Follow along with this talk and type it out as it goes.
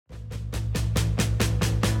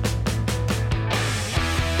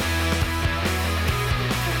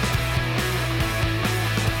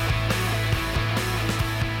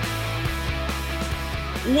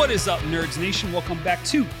What is up, Nerds Nation? Welcome back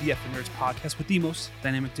to the F and Nerds podcast with the most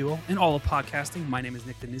dynamic duo in all of podcasting. My name is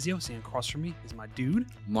Nick Denizio. Sitting across from me is my dude,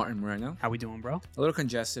 Martin Moreno. How we doing, bro? A little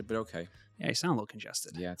congested, but okay. Yeah, you sound a little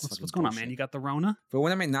congested. Yeah, it's what's going on, man? You got the Rona? But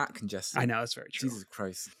when am I not congested? I know, that's very true. Jesus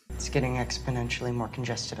Christ. It's getting exponentially more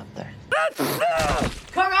congested up there.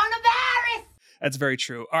 Coronavirus! That's very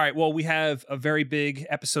true. All right, well, we have a very big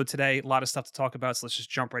episode today. A lot of stuff to talk about, so let's just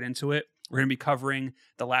jump right into it. We're going to be covering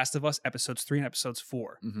The Last of Us, episodes 3 and episodes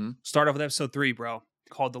 4. Mm-hmm. Start off with episode 3, bro,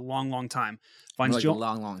 called The Long, Long Time. Finds like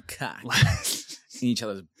long cock in each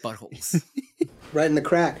other's buttholes. Right in the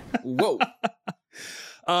crack. Whoa.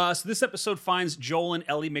 So this episode finds Joel and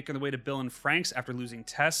Ellie making their way to Bill and Frank's after losing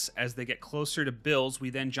Tess. As they get closer to Bill's,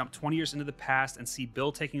 we then jump 20 years into the past and see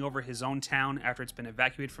Bill taking over his own town after it's been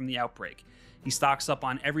evacuated from the outbreak. He stocks up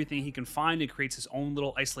on everything he can find and creates his own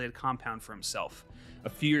little isolated compound for himself. A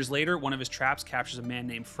few years later, one of his traps captures a man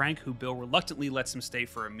named Frank, who Bill reluctantly lets him stay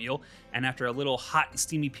for a meal, and after a little hot and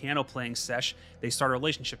steamy piano playing sesh, they start a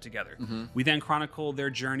relationship together. Mm-hmm. We then chronicle their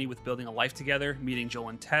journey with building a life together, meeting Joel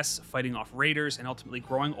and Tess, fighting off raiders, and ultimately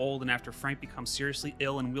growing old, and after Frank becomes seriously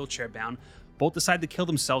ill and wheelchair-bound, both decide to kill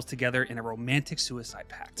themselves together in a romantic suicide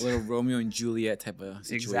pact. A little Romeo and Juliet type of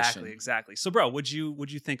situation. Exactly. So, bro, what'd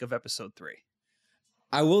you think of episode 3?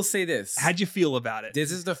 I will say this. How'd you feel about it?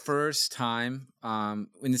 This is the first time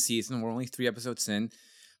in the season. We're only 3 episodes in,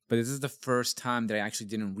 but this is the first time that I actually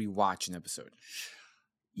didn't rewatch an episode.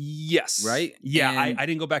 Yes. Right? Yeah, I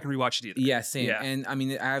didn't go back and rewatch it either. Yeah, same. Yeah. And I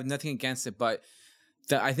mean, I have nothing against it, but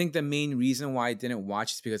I think the main reason why I didn't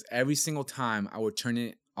watch is because every single time I would turn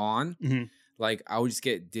it on, mm-hmm. like I would just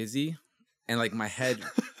get dizzy and like my head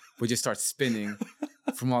would just start spinning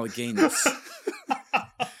from all the gayness.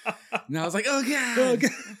 And I was like, oh God.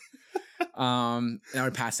 And I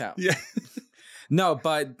would pass out. Yeah. No,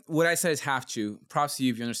 but what I said is half true. Props to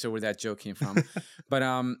you if you understood where that joke came from. But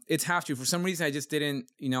it's half true. For some reason, I just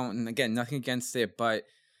didn't, and again, nothing against it. But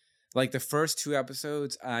like the first 2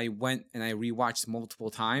 episodes, I went and I rewatched multiple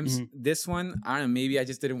times. Mm-hmm. This one, I don't know, maybe I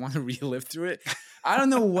just didn't want to relive through it. I don't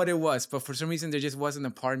know what it was, but for some reason, there just wasn't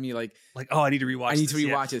a part of me like, oh, I need to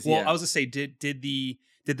rewatch this. Well, yeah. I was going to say,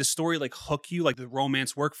 did the story like hook you? Like the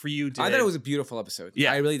romance work for you? I thought it was a beautiful episode.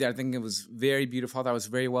 Yeah. I really did. I think it was very beautiful. I thought it was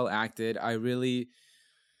very well acted. I really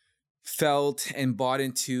felt and bought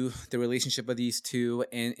into the relationship of these two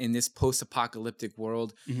in this post-apocalyptic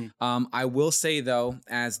world. Mm-hmm. I will say, though,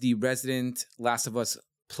 as the resident Last of Us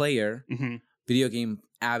player, mm-hmm. video game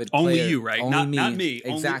avid player. Only you, right? Only me. Not me.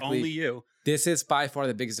 Exactly. Only you. This is by far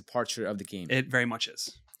the biggest departure of the game. It very much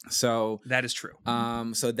is. So that is true.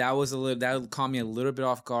 So that caught me a little bit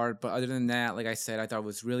off guard, but other than that, like I said, I thought it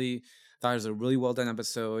was a really well done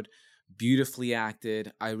episode, beautifully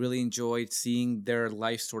acted. I really enjoyed seeing their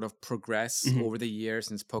life sort of progress mm-hmm. over the years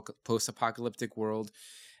in this post-apocalyptic world,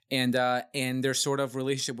 and their sort of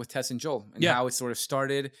relationship with Tess and Joel, and how it sort of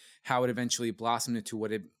started, how it eventually blossomed into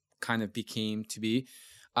what it kind of became to be,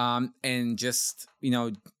 and just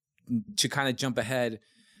to kind of jump ahead.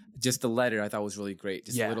 Just the letter I thought was really great.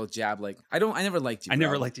 Just a little jab, like I never liked you. I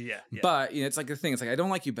never liked you, yeah. But it's like the thing. It's like I don't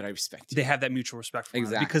like you, but I respect you. They have that mutual respect for one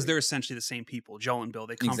another because they're essentially the same people. Joel and Bill,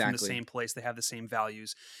 they come from the same place. They have the same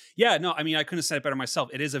values. Yeah, no, I mean I couldn't have said it better myself.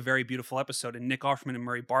 It is a very beautiful episode, and Nick Offerman and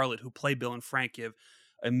Murray Bartlett, who play Bill and Frank, give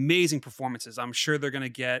amazing performances. I'm sure they're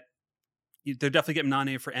definitely getting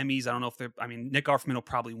nominated for Emmys. I don't know if Nick Offerman will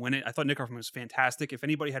probably win it. I thought Nick Offerman was fantastic. If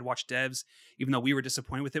anybody had watched Devs, even though we were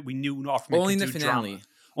disappointed with it, we knew Offerman only could in the do finale. Drama.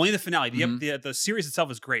 Only in the finale. Mm-hmm. The series itself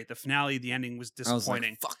was great. The finale, the ending was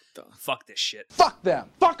disappointing. I was like, fuck this shit. Fuck them.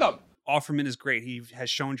 Fuck them. Offerman is great. He has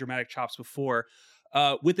shown dramatic chops before.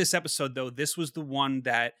 With this episode, though, this was the one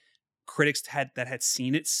that critics that had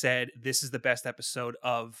seen it said this is the best episode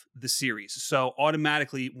of the series. So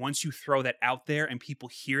automatically, once you throw that out there and people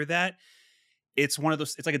hear that, it's one of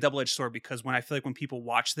those. It's like a double-edged sword because when people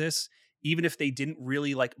watch this, even if they didn't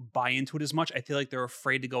really like buy into it as much, I feel like they're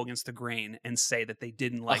afraid to go against the grain and say that they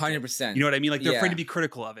didn't like 100%. it. You know what I mean? Like they're afraid to be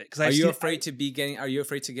critical of it. Because are you afraid to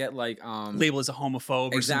get like labeled as a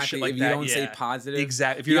homophobe or some shit like if that? You don't say positive.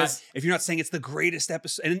 Exactly. If you're not saying it's the greatest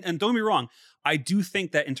episode, and don't get me wrong, I do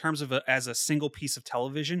think that in terms of as a single piece of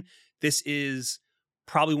television, this is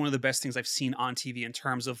probably one of the best things I've seen on TV in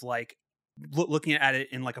terms of like looking at it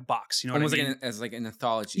in like a box, you know, almost what I mean? like as like an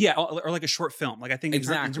anthology, yeah, or like a short film. Like I think in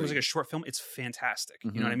terms of like a short film, it's fantastic.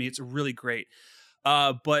 Mm-hmm. You know what I mean? It's really great.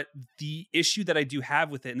 But the issue that I do have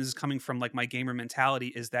with it, and this is coming from like my gamer mentality,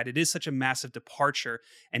 is that it is such a massive departure.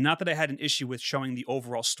 And not that I had an issue with showing the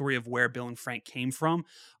overall story of where Bill and Frank came from.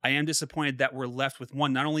 I am disappointed that we're left with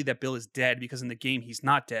one, not only that Bill is dead because in the game he's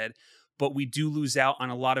not dead, but we do lose out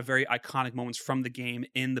on a lot of very iconic moments from the game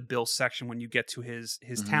in the Bill section when you get to his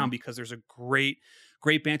town, because there's a great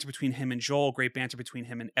banter between him and Joel, great banter between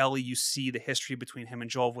him and Ellie. You see the history between him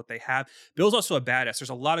and Joel of what they have. Bill's also a badass.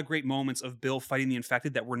 There's a lot of great moments of Bill fighting the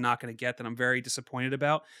infected that we're not going to get, that I'm very disappointed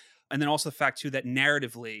about. And then also the fact too that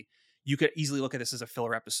narratively, you could easily look at this as a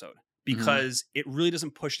filler episode, because it really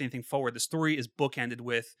doesn't push anything forward. The story is bookended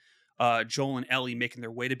with Joel and Ellie making their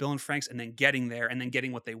way to Bill and Frank's, and then getting there, and then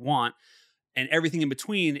getting what they want. And everything in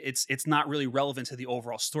between, it's not really relevant to the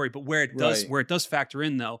overall story. But where it does factor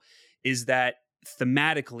in, though, is that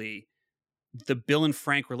thematically, the Bill and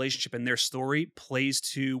Frank relationship and their story plays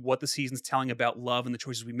to what the season's telling about love and the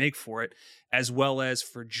choices we make for it, as well as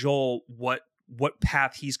for Joel, what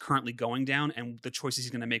path he's currently going down and the choices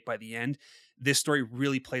he's going to make by the end. This story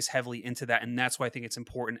really plays heavily into that, and that's why I think it's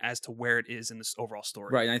important as to where it is in this overall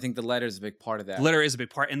story. Right, and I think the letter is a big part of that. The letter is a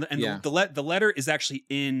big part, and the letter is actually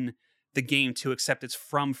in the game too, except it's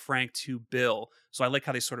from Frank to Bill. So I like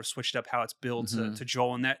how they sort of switched up how it's Bill to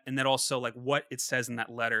Joel, and that also, like, what it says in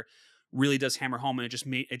that letter really does hammer home, and it just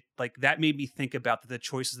made it like that made me think about the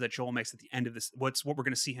choices that Joel makes at the end of this. What we're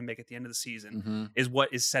going to see him make at the end of the season is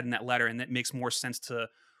what is said in that letter, and that makes more sense to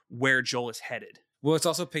where Joel is headed. Well, it's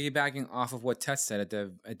also piggybacking off of what Tess said at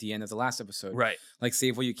the end of the last episode. Right. Like,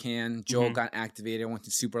 save what you can. Joel got activated, went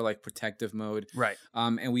to super, like, protective mode. Right.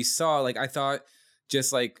 And we saw, like, I thought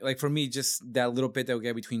just like for me, just that little bit that we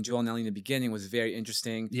get between Joel and Ellie in the beginning was very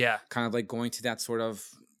interesting. Yeah. Kind of like going to that sort of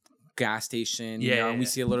gas station. You know, and we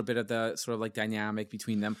see a little bit of the sort of like dynamic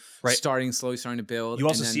between them. Right. Slowly starting to build. You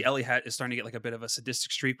also see Ellie is starting to get like a bit of a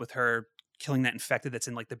sadistic streak with her killing that infected that's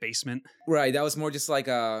in like the basement. Right. That was more just like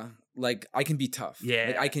I can be tough. Yeah.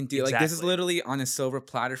 Like, I can do like this is literally on a silver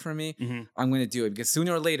platter for me. I'm gonna do it because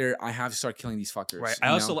sooner or later I have to start killing these fuckers. Right. I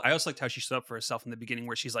also liked how she stood up for herself in the beginning,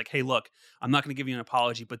 where she's like, "Hey, look, I'm not gonna give you an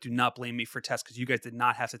apology, but do not blame me for Tess because you guys did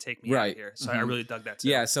not have to take me out of here." So I really dug that too.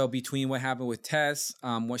 Yeah. So between what happened with Tess,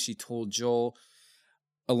 what she told Joel,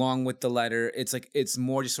 along with the letter, it's like it's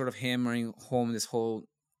more just sort of hammering home this whole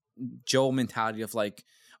Joel mentality of like,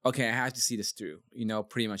 okay, I have to see this through. You know,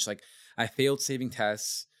 pretty much like I failed saving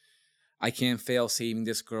Tess. I can't fail saving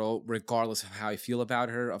this girl, regardless of how I feel about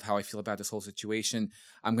her, of how I feel about this whole situation.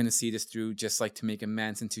 I'm going to see this through just like to make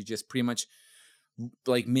amends and to just pretty much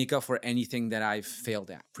like make up for anything that I've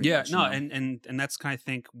failed at. And that's kind of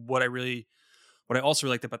think what I also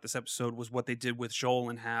liked about this episode was what they did with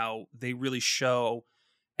Joel and how they really show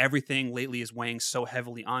everything lately is weighing so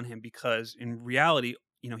heavily on him, because in reality,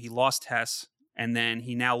 you know, he lost Tess. And then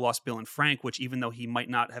he now lost Bill and Frank, which even though he might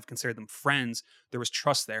not have considered them friends, there was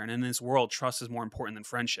trust there. And in this world, trust is more important than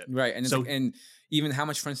friendship. Right. And so, and even how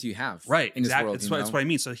much friends do you have? Right. In exactly. This world, that's what I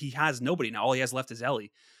mean. So he has nobody now. All he has left is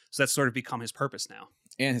Ellie. So that's sort of become his purpose now.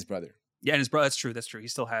 And his brother. Yeah, and his brother. That's true. That's true. He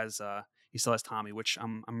still has Tommy, which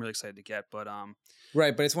I'm really excited to get. But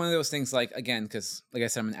right, but it's one of those things, like, again, because like I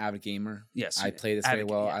said, I'm an avid gamer. Yes, I play this very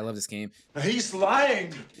well. I love this game. He's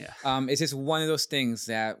lying. Yeah. It's just one of those things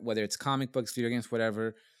that whether it's comic books, video games,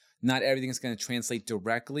 whatever, not everything is going to translate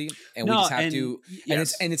directly, and we just have to.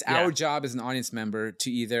 Yes. And it's our job as an audience member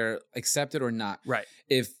to either accept it or not. Right.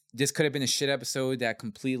 If this could have been a shit episode that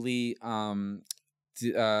completely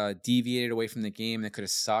deviated away from the game, that could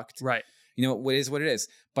have sucked. Right. You know, what it is.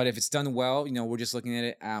 But if it's done well, you know, we're just looking at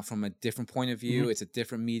it from a different point of view. It's a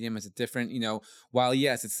different medium. It's a different, you know, while,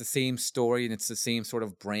 yes, it's the same story and it's the same sort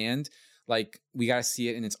of brand, like, we got to see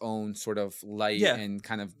it in its own sort of light and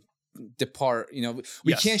kind of depart. You know,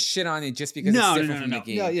 we can't shit on it just because it's different from the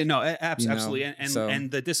game. Absolutely. And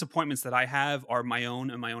the disappointments that I have are my own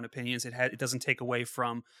and my own opinions. It doesn't take away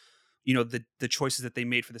from, you know, the choices that they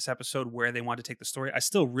made for this episode, where they wanted to take the story. I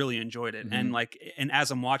still really enjoyed it. And as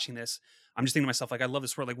I'm watching this, I'm just thinking to myself, like, I love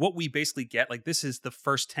this world. Like, what we basically get, like, this is the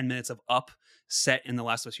first 10 minutes of Up set in the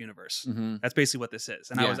Last of Us universe. That's basically what this is.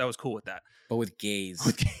 And I was cool with that. But with gays.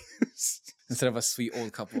 Instead of a sweet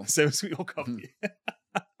old couple. Instead of a sweet old couple.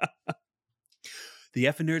 The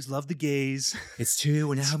effing nerds love the gays. It's true.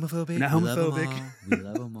 We're not homophobic. Not homophobic. We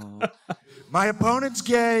love them all. My opponent's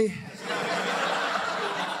gay.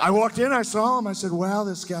 I walked in, I saw him, I said, wow,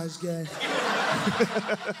 this guy's gay.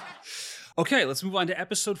 Okay, let's move on to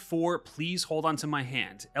episode 4, Please Hold On to My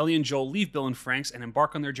Hand. Ellie and Joel leave Bill and Frank's and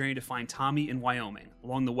embark on their journey to find Tommy in Wyoming.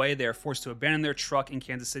 Along the way, they are forced to abandon their truck in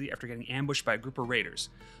Kansas City after getting ambushed by a group of raiders.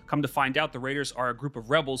 Come to find out, the raiders are a group of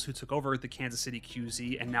rebels who took over the Kansas City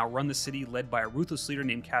QZ and now run the city, led by a ruthless leader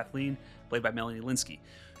named Kathleen, played by Melanie Linsky.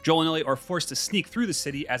 Joel and Ellie are forced to sneak through the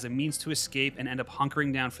city as a means to escape and end up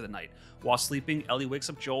hunkering down for the night. While sleeping, Ellie wakes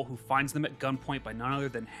up Joel, who finds them at gunpoint by none other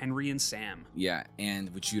than Henry and Sam. Yeah,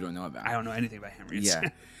 and which you don't know about. I don't know anything about Henry and Yeah.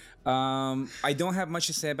 Sam. I don't have much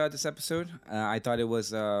to say about this episode. I thought it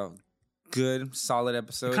was a good, solid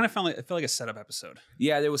episode. It felt like a setup episode.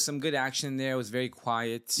 Yeah, there was some good action there. It was very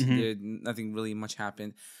quiet. Nothing really much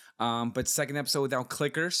happened. But second episode without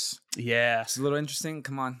clickers. Yeah. It's a little interesting.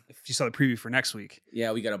 Come on. If you saw the preview for next week.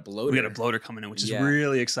 Yeah, we got a bloater. We got a bloater coming in, which is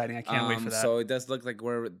really exciting. I can't wait for that. So it does look like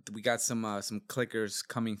we got some clickers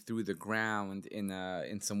coming through the ground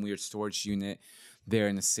in some weird storage unit there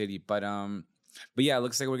in the city. But yeah, it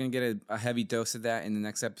looks like we're gonna get a heavy dose of that in the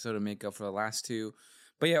next episode to make up for the last two.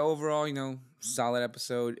 But yeah, overall, solid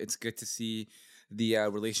episode. It's good to see the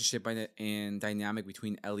relationship and dynamic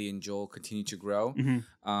between Ellie and Joel continue to grow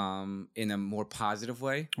in a more positive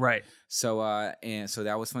way. Right. So so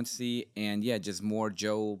that was fun to see, and yeah, just more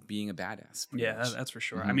Joel being a badass. Yeah, that's for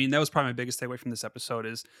sure. I mean, that was probably my biggest takeaway from this episode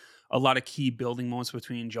is a lot of key building moments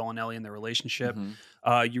between Joel and Ellie and their relationship.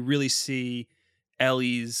 You really see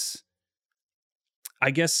Ellie's, I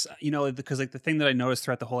guess, because like the thing that I noticed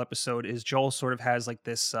throughout the whole episode is Joel sort of has like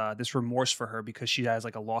this remorse for her because she has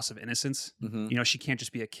like a loss of innocence. She can't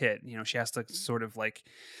just be a kid. She has to sort of like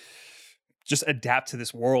just adapt to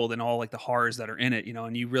this world and all like the horrors that are in it.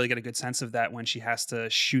 And you really get a good sense of that when she has to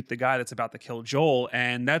shoot the guy that's about to kill Joel.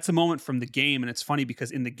 And that's a moment from the game. And it's funny because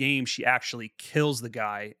in the game she actually kills the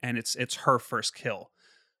guy, and it's her first kill.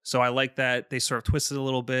 So I like that they sort of twisted a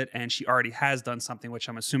little bit, and she already has done something, which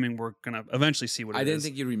I'm assuming we're gonna eventually see what it is. I didn't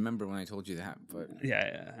think you'd remember when I told you that, but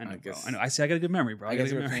yeah, I know, bro. I know. I see. I got a good memory, bro. I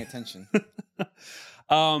guess you were paying attention.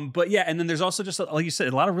 But yeah, and then there's also just like you said,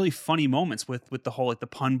 a lot of really funny moments with the whole like the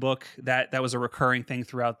pun book that was a recurring thing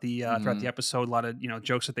throughout the episode. A lot of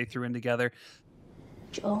jokes that they threw in together.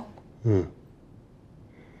 Joel, did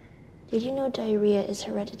you know diarrhea is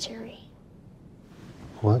hereditary?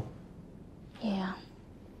 What? Yeah.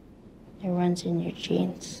 It runs in your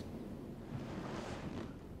genes.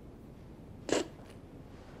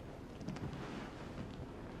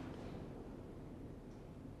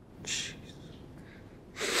 Jeez.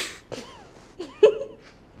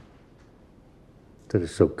 That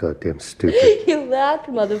is so goddamn stupid. You laughed,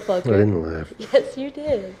 motherfucker. I didn't laugh. Yes, you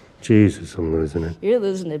did. Jesus, I'm losing it. You're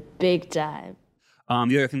losing it big time. The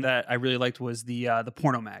other thing that I really liked was the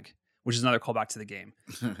porno mag, which is another callback to the game,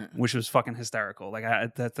 which was fucking hysterical. Like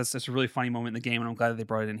that's a really funny moment in the game, and I'm glad that they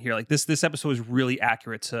brought it in here. Like this episode was really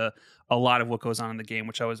accurate to a lot of what goes on in the game,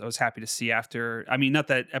 which I was happy to see after. I mean, not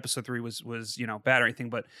that episode 3 was bad or anything,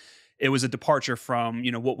 but it was a departure from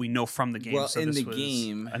what we know from the game. Well, so in this the was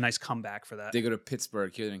game, a nice comeback for that. They go to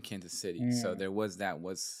Pittsburgh here in Kansas City, so there was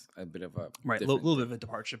a bit of a right, a little bit of a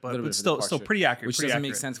departure, but still pretty accurate. Which pretty doesn't accurate.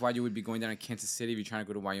 make sense. Why you would be going down to Kansas City if you're trying to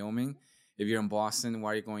go to Wyoming? If you're in Boston,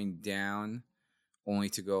 why are you going down only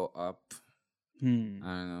to go up? I don't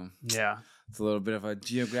know. Yeah. It's a little bit of a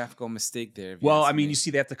geographical mistake there. Well, I mean, you see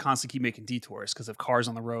they have to constantly keep making detours because of cars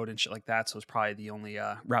on the road and shit like that. So it's probably the only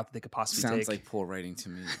route that they could possibly take. Sounds like poor writing to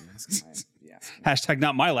me. Hashtag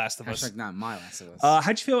not my Last of Us. Hashtag not my Last of Us.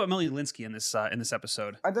 How'd you feel about Melanie Linsky in this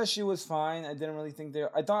episode? I thought she was fine. I didn't really think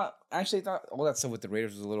I thought all that stuff with the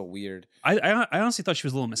Raiders was a little weird. I honestly thought she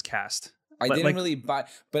was a little miscast. I didn't really buy,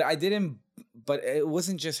 but it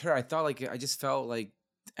wasn't just her. I just felt like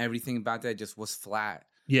everything about that just was flat.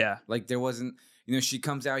 Yeah. Like there wasn't, she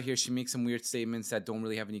comes out here, she makes some weird statements that don't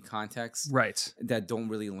really have any context. Right. That don't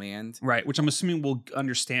really land. Right. Which I'm assuming we'll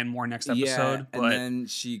understand more next episode. Yeah, and then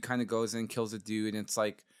she kind of goes and kills a dude, and it's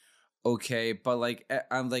like, okay, but like,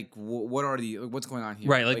 I'm like, what's going on here?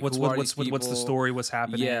 Right. Like what's the story? What's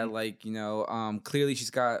happening? Yeah. Like,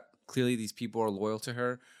 clearly these people are loyal to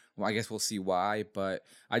her. Well, I guess we'll see why, but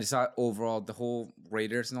I just thought overall the whole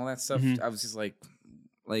Raiders and all that stuff, I was just like,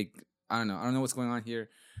 I don't know what's going on here.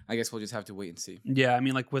 I guess we'll just have to wait and see. Yeah, I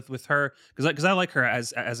mean, like with her, because I like her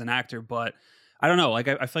as an actor, but I don't know. Like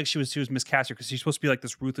I feel like she was miscast because she's supposed to be like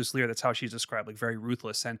this ruthless leader. That's how she's described, like very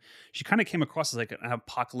ruthless, and she kind of came across as like an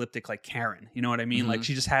apocalyptic like Karen. You know what I mean? Like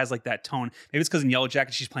she just has like that tone. Maybe it's because in Yellow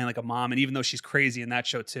Jacket she's playing like a mom, and even though she's crazy in that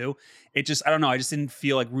show too, it just I don't know. I just didn't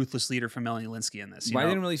feel like ruthless leader from Melanie Linsky in this. I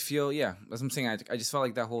didn't really feel. Yeah, that's what I'm saying. I just felt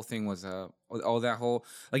like that whole thing was all that whole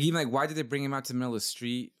like even like why did they bring him out to the middle of the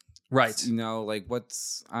street? Right. Like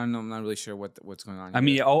I don't know. I'm not really sure what's going on. I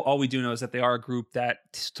mean, all we do know is that they are a group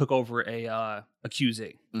that took over a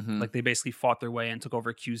QZ. Like they basically fought their way and took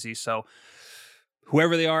over a QZ. So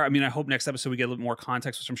whoever they are, I mean, I hope next episode we get a little more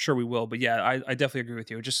context, which I'm sure we will. But yeah, I definitely agree with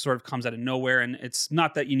you. It just sort of comes out of nowhere. And it's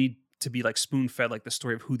not that you need to be like spoon fed like the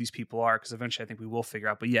story of who these people are, because eventually I think we will figure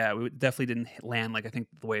out. But yeah, it definitely didn't land like I think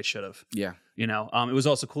the way it should have. Yeah. You know, it was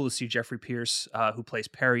also cool to see Jeffrey Pierce, who plays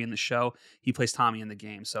Perry in the show. He plays Tommy in the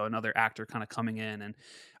game, so another actor kind of coming in,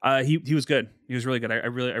 and he was good. He was really good. I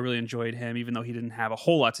really enjoyed him, even though he didn't have a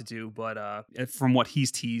whole lot to do. But from what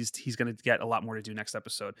he's teased, he's going to get a lot more to do next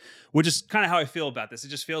episode, which is kind of how I feel about this. It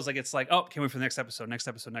just feels like it's like, oh, can't wait for the next episode.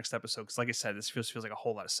 Because like I said, this feels like a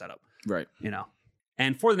whole lot of setup. Right. You know.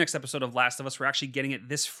 And for the next episode of Last of Us, we're actually getting it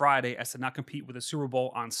this Friday as to not compete with the Super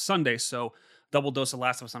Bowl on Sunday. So double dose of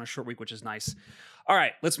Last of Us on a short week, which is nice. All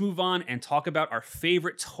right, let's move on and talk about our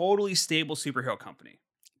favorite totally stable superhero company,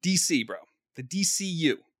 DC, bro. The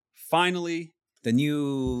DCU. Finally. The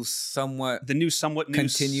new somewhat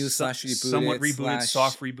continue slash rebooted, somewhat rebooted,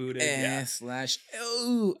 soft rebooted, slash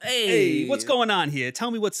oh hey, what's going on here? Tell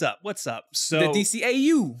me what's up. So the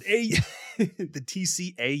DCAU, the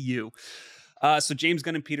DCAU. So James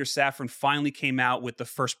Gunn and Peter Safran finally came out with the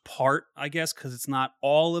first part, I guess, because it's not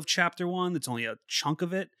all of Chapter 1. It's only a chunk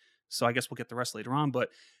of it. So I guess we'll get the rest later on. But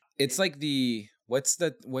it's like what's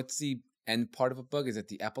the end part of a book? Is it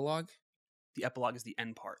the epilogue? The epilogue is the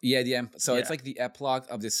end part. Yeah, the end. So it's like the epilogue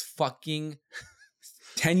of this fucking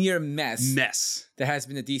 10-year mess that has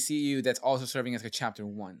been the DCU that's also serving as a Chapter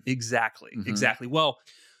 1. Exactly. Well,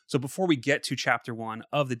 so before we get to Chapter 1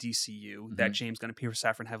 of the DCU that James Gunn and Peter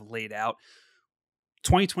Safran have laid out,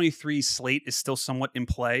 2023 slate is still somewhat in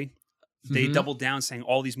play. They doubled down saying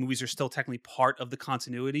all these movies are still technically part of the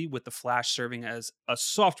continuity, with The Flash serving as a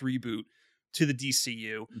soft reboot to the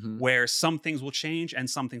DCU, where some things will change and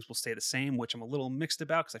some things will stay the same, which I'm a little mixed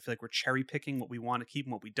about because I feel like we're cherry picking what we want to keep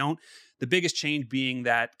and what we don't. The biggest change being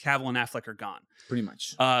that Cavill and Affleck are gone. Pretty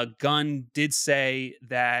much. Gunn did say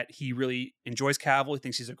that he really enjoys Cavill. He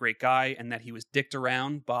thinks he's a great guy and that he was dicked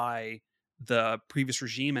around by the previous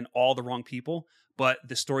regime and all the wrong people. But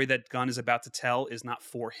the story that Gunn is about to tell is not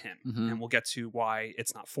for him. And we'll get to why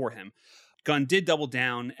it's not for him. Gunn did double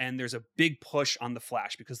down, and there's a big push on The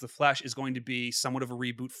Flash because The Flash is going to be somewhat of a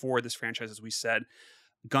reboot for this franchise, as we said.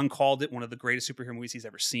 Gunn called it one of the greatest superhero movies he's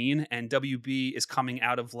ever seen, and WB is coming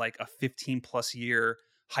out of like a 15-plus year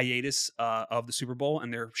hiatus of the Super Bowl,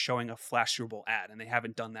 and they're showing a Flash Super Bowl ad, and they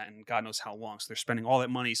haven't done that in God knows how long. So they're spending all that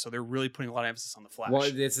money, so they're really putting a lot of emphasis on The Flash. Well,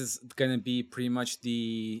 this is going to be pretty much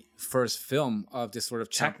the first film of this sort of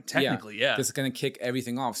technically, yeah. This is going to kick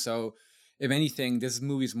everything off. So if anything, this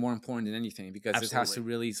movie is more important than anything because Absolutely. This has to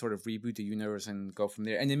really sort of reboot the universe and go from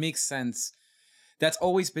there. And it makes sense. That's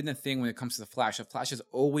always been the thing when it comes to The Flash. The Flash has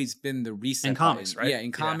always been the reset in comics, button. right? Yeah,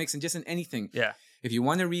 in comics and just in anything. Yeah. If you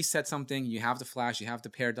want to reset something, you have The Flash, you have the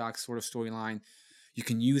Paradox sort of storyline. You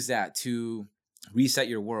can use that to reset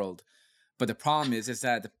your world. But the problem is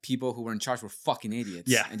that the people who were in charge were fucking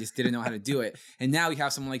idiots and just didn't know how to do it. And now you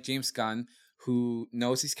have someone like James Gunn who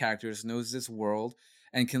knows these characters, knows this world,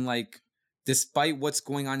 and can like, despite what's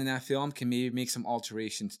going on in that film, can maybe make some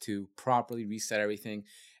alterations to properly reset everything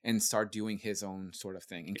and start doing his own sort of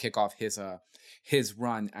thing and kick off his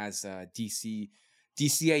run as DCAU.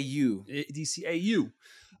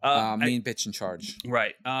 Main bitch in charge.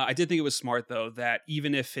 Right. I did think it was smart, though, that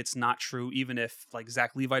even if it's not true, even if like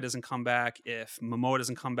Zach Levi doesn't come back, if Momoa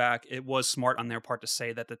doesn't come back, it was smart on their part to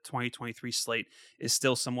say that the 2023 slate is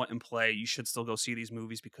still somewhat in play. You should still go see these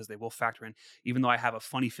movies because they will factor in, even though I have a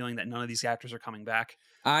funny feeling that none of these actors are coming back.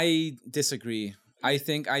 I disagree. I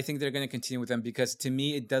think they're going to continue with them because to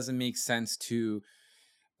me, it doesn't make sense to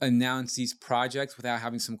announce these projects without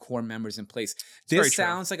having some core members in place. This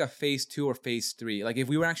sounds like a phase 2 or phase 3. Like if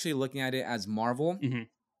we were actually looking at it as Marvel,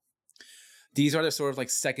 these are the sort of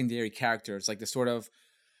like secondary characters, like the sort of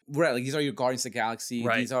like these are your Guardians of the Galaxy.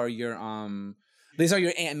 Right. These are your Ant-Man.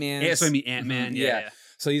 Yeah, that's what I mean, Ant-Man. Yeah.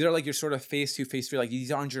 So these are like your sort of phase 2, phase 3. Like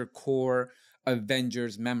these aren't your core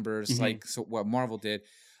Avengers members, like so what Marvel did.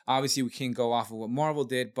 Obviously, we can't go off of what Marvel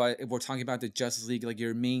did, but if we're talking about the Justice League, like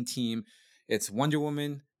your main team, it's Wonder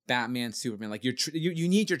Woman, Batman, Superman. Like you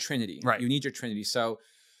need your Trinity. Right. You need your Trinity. So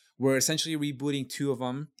we're essentially rebooting 2 of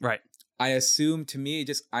them. Right. I assume, to me,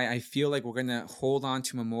 I feel like we're going to hold on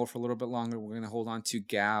to Momoa for a little bit longer. We're going to hold on to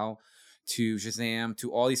Gal, to Shazam,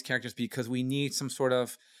 to all these characters because we need some sort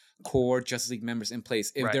of core Justice League members in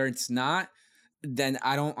place. If it's not, then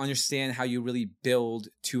I don't understand how you really build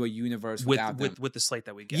to a universe without them. With the slate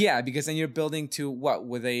that we get. Yeah, because then you're building to what?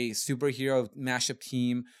 With a superhero mashup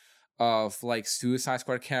team of like Suicide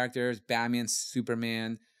Squad characters, Batman,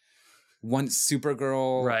 Superman, one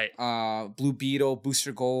Supergirl, right? Blue Beetle,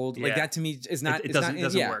 Booster Gold. Like that to me is not. It doesn't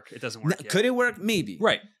work. It doesn't work. Could it work? Maybe.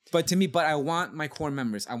 Right. But to me, I want my core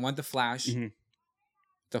members. I want the Flash.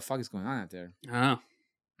 The fuck is going on out there? I don't know.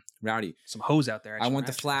 Rowdy. Some hoes out there. I want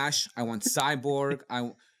the Flash. I want Cyborg.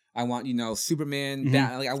 I want, you know, Superman,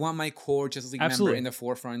 Mhm. like I want my core Justice League member Absolutely. in the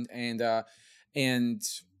forefront. And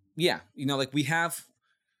yeah, you know, like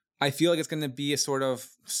I feel like it's going to be a sort of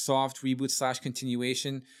soft reboot /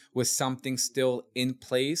 continuation with something still in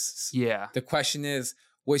place. Yeah. The question is,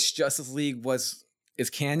 which Justice League is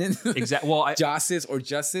canon? Exactly. Well, Justice or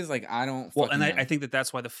Justice? Like, I don't well, fucking and know. I think that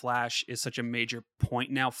that's why the Flash is such a major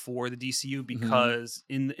point now for the DCU, Mm-hmm. because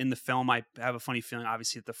in the film, I have a funny feeling,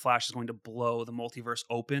 obviously, that the Flash is going to blow the multiverse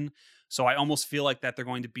open. So I almost feel like that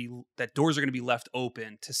that doors are going to be left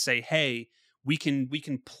open to say, hey, we can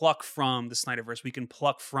pluck from the Snyderverse, we can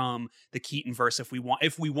pluck from the Keatonverse if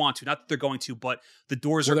we want to. Not that they're going to, but the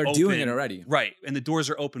doors Well, are they're open. doing it already. Right. And the doors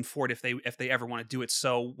are open for it if they ever want to do it.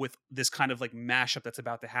 So with this kind of like mashup that's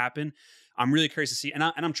about to happen, I'm really curious to see. And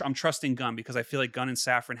I'm trusting Gunn, because I feel like Gunn and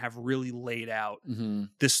Safran have really laid out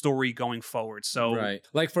this story going forward. So Right.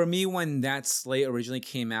 Like for me, when that slate originally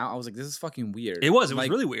came out, I was like, this is fucking weird. it was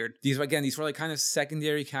Like, really weird. These were like kind of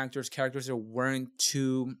secondary characters that weren't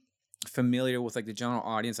too familiar with like the general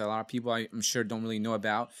audience. A lot of people I'm sure don't really know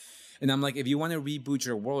about. And I'm like, if you want to reboot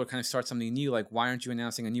your world or kind of start something new, like why aren't you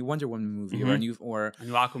announcing a new Wonder Woman movie or a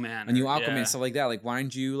new Aquaman, stuff like that? Like why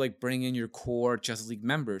aren't you like bring in your core Justice League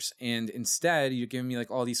members? And instead, you're giving me like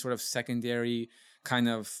all these sort of secondary kind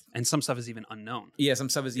of, and some stuff is even unknown. yeah, some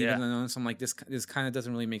stuff is even Yeah. unknown. So I'm like, this kind of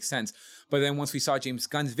doesn't really make sense. But then once we saw James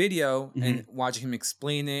Gunn's video and watching him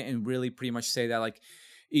explain it and really pretty much say that like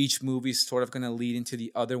each movie is sort of going to lead into the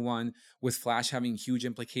other one with Flash having huge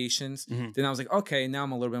implications, then I was like, okay, now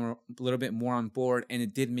I'm a little bit more on board. And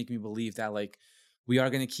it did make me believe that like we are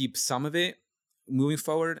going to keep some of it moving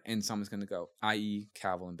forward and some is going to go, i.e.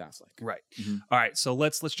 Cavill and Batfleck. Right. All right. So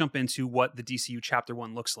let's jump into what the DCU Chapter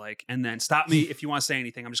 1 looks like, and then stop me if you want to say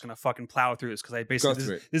anything. I'm just going to fucking plow through this because I basically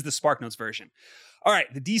this is the Spark Notes version. All right.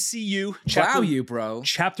 The DCU Plow you, bro.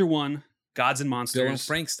 Chapter 1, Gods and Monsters. Bill and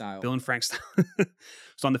Frank style. Bill and Frank style.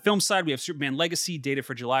 So on the film side, we have Superman Legacy, dated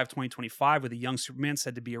for July of 2025, with a young Superman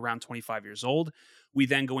said to be around 25 years old. We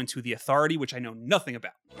then go into The Authority, which I know nothing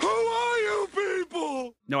about. Who are you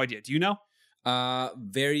people? No idea. Do you know?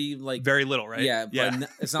 Very little, right? Yeah, but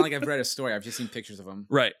it's not like I've read a story. I've just seen pictures of him.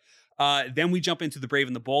 Right. Then we jump into The Brave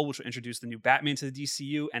and the Bold, which will introduce the new Batman to the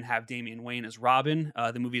DCU and have Damian Wayne as Robin.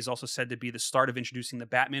 The movie is also said to be the start of introducing the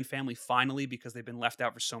Batman family finally, because they've been left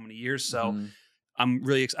out for so many years. So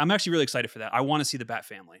I'm actually really excited for that. I want to see the Bat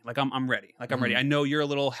family. Like I'm ready. Like I'm ready. I know you're a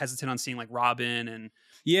little hesitant on seeing like Robin and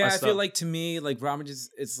I feel like to me like Robin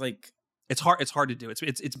it's like it's hard to do.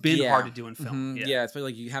 It's been hard to do in film. Yeah, it's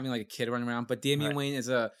like you having like a kid running around. But Damian Wayne is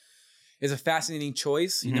a fascinating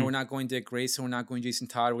choice. You know, we're not going Dick Grayson, we're not going Jason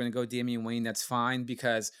Todd. We're going to go Damian Wayne. That's fine,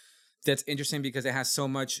 because that's interesting because it has so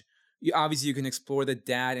much. Obviously, you can explore the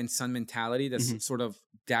dad and son mentality. That's sort of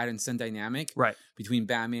dad and son dynamic between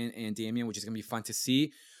Batman and Damian, which is going to be fun to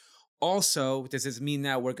see. Also, does this mean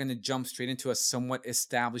that we're going to jump straight into a somewhat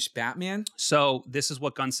established Batman? So this is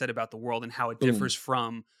what Gunn said about the world and how it differs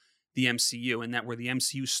from the MCU, and that where the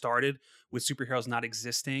MCU started with superheroes not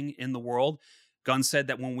existing in the world, Gunn said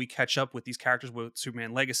that when we catch up with these characters, with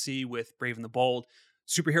Superman Legacy, with Brave and the Bold,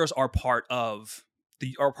 superheroes are part of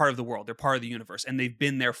the world. They're part of the universe, and they've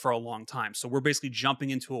been there for a long time. So we're basically jumping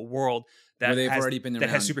into a world that already been that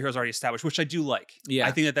has superheroes already established, which I do like. Yeah,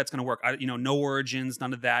 I think that that's going to work. No origins,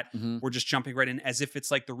 none of that. We're just jumping right in as if it's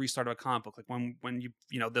like the restart of a comic book, like when you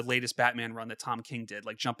the latest Batman run that Tom King did,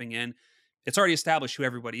 like jumping in. It's already established who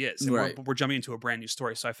everybody is. And we're jumping into a brand new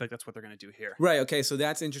story. So I feel like that's what they're going to do here. Right. Okay. So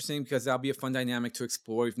that's interesting because that'll be a fun dynamic to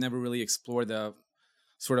explore. We've never really explored the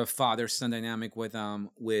sort of father-son dynamic with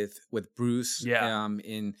Bruce. Yeah.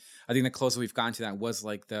 In I think the closest we've gotten to that was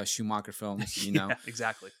like the Schumacher films, you know. Yeah,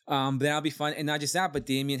 exactly. But that'll be fun. And not just that, but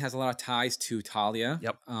Damian has a lot of ties to Talia.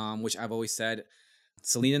 Yep. Which I've always said,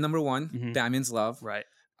 Selena number 1, Batman's love. Right.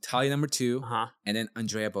 Talia number 2, and then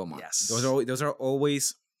Andrea Beaumont. Yes. Those are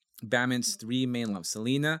always Batman's 3 main loves: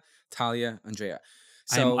 Selena, Talia, Andrea.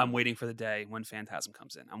 So I'm waiting for the day when Phantasm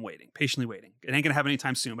comes in. I'm waiting, patiently waiting. It ain't gonna happen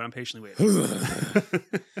anytime soon, but I'm patiently waiting.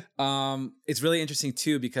 It's really interesting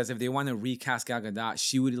too because if they want to recast Gal Gadot,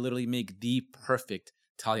 she would literally make the perfect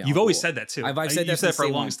Talia. You've always said that too. I've said that for a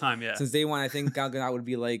long time. Yeah, since day one, I think Gal Gadot would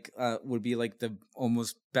be like the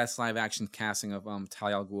almost best live action casting of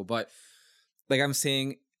Talia al Ghul. But like I'm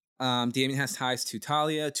saying, Damian has ties to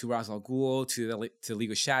Talia, to Ra's al Ghul, to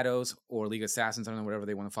League of Shadows or League of Assassins. I don't know, whatever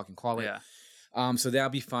they want to fucking call it. Yeah. So that'll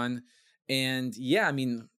be fun. And yeah, I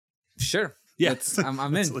mean, sure. Yeah, I'm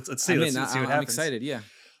in. Let's see. Let's see what happens. I'm excited. Yeah.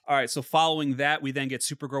 All right. So following that, we then get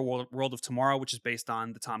Supergirl World of Tomorrow, which is based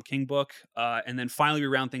on the Tom King book, and then finally we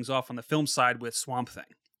round things off on the film side with Swamp Thing,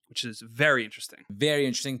 which is very interesting. Very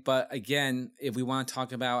interesting. But again, if we want to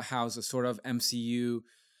talk about how the sort of MCU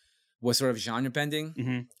was sort of genre bending.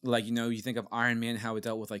 Mm-hmm. Like, you know, you think of Iron Man, how it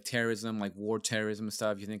dealt with like terrorism, like war terrorism and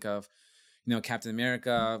stuff. You think of, you know, Captain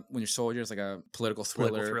America, Winter Soldier is like a political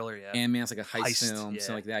thriller. Yeah. Ant-Man's like a heist film, yeah.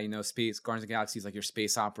 something like that. You know, Guardians of the Galaxy is like your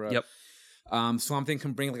space opera. Yep. Swamp Thing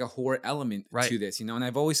can bring like a horror element Right. to this, you know, and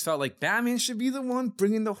I've always felt like Batman should be the one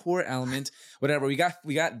bringing the horror element. Whatever, we got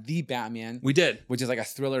the Batman, We did. which is like a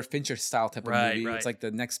thriller Fincher style type of Right, movie. right. It's like the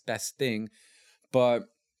next best thing, but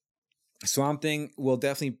Swamp Thing will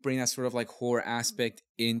definitely bring that sort of like horror aspect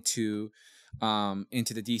into the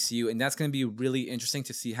DCU, and that's going to be really interesting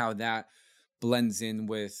to see how that blends in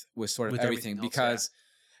with sort of With everything, everything else, because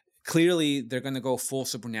clearly they're going to go full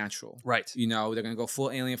supernatural. Right. You know, they're going to go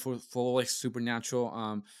full alien, full like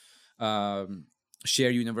supernatural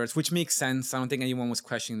shared universe, which makes sense. I don't think anyone was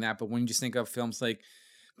questioning that. But when you just think of films like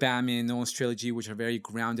Batman, Nolan's trilogy, which are very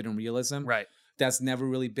grounded in realism, Right. that's never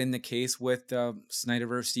really been the case with the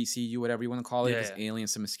Snyderverse, DCU, whatever you want to call it, Yeah, because yeah.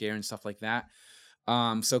 aliens, some scare and stuff like that.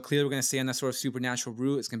 So clearly we're going to stay on that sort of supernatural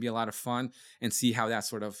route. It's going to be a lot of fun and see how that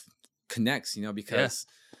sort of connects, you know, because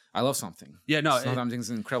I love something. Yeah, no, Something's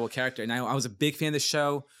an incredible character. And I was a big fan of the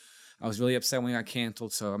show. I was really upset when it got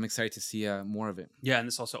canceled, so I'm excited to see more of it. Yeah, and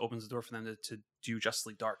this also opens the door for them to do Justice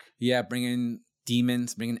League Dark. Yeah, bring in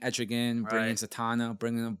demons, bring in Etrigan, bring in Right. Zatanna,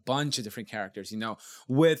 bring in a bunch of different characters, you know,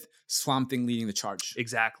 with Swamp Thing leading the charge.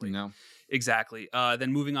 Exactly. You know? Exactly.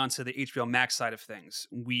 Then moving on to the HBO Max side of things,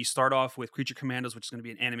 we start off with Creature Commandos, which is going to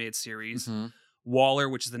be an animated series. Mhm. Waller,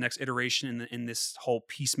 which is the next iteration in this whole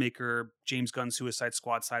Peacemaker, James Gunn Suicide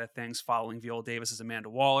Squad side of things, following Viola Davis as Amanda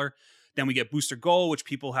Waller. Then we get Booster Gold, which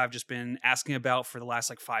people have just been asking about for the last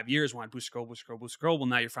like 5 years. Want Booster Gold, Booster Gold, Booster Gold. Well,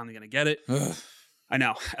 now you're finally going to get it. Ugh. I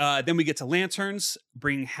know. Then we get to Lanterns,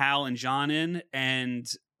 bring Hal and John in, and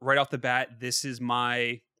right off the bat, this is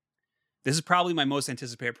probably my most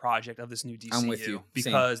anticipated project of this new DCU. I'm with you.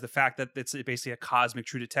 Because the fact that it's basically a cosmic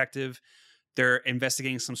true detective, they're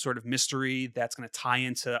investigating some sort of mystery that's going to tie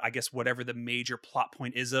into, I guess, whatever the major plot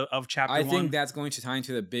point is of chapter I one. think that's going to tie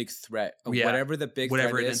into the big threat of Yeah. whatever the big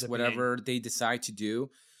Whatever it threat ends is, up whatever they decide to do.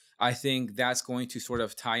 I think that's going to sort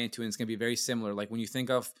of tie into it. And it's going to be very similar. Like when you think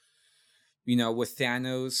of, you know, with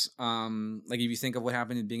Thanos, like if you think of what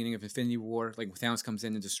happened in the beginning of Infinity War, like when Thanos comes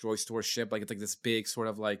in and destroys Thor's ship, like it's like this big sort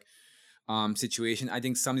of like situation. I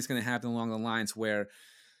think something's going to happen along the lines where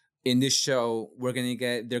in this show, they're going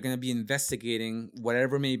to be investigating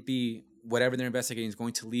whatever they're investigating is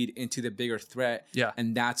going to lead into the bigger threat. Yeah.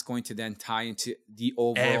 And that's going to then tie into the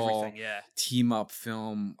overall everything. Yeah. team up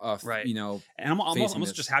film of, Right. you know, And I'm facing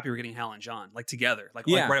almost this. just happy we're getting Hal and John like together, like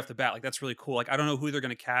Yeah. right off the bat. Like that's really cool. Like I don't know who they're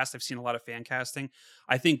going to cast. I've seen a lot of fan casting.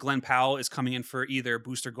 I think Glenn Powell is coming in for either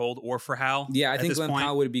Booster Gold or for Hal. Yeah, I at think this Glenn point.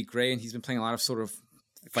 Powell would be great, and he's been playing a lot of sort of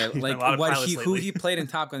like A lot of what pilots who lately. he played in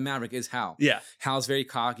Top Gun Maverick is Hal. Yeah. Hal's very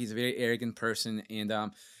cocky, he's a very arrogant person, and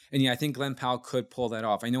yeah, I think Glenn Powell could pull that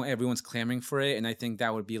off. I know everyone's clamoring for it, and I think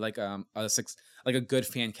that would be like a good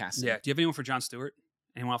fan casting. Yeah. Do you have anyone for Jon Stewart?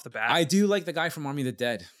 Anyone off the bat? I do like the guy from Army of the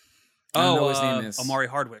Dead. I don't know what his name is. Amari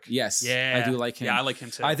Hardwick. Yes, Yeah. I do like him. Yeah, I like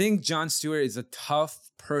him too. I think Jon Stewart is a tough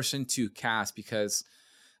person to cast because,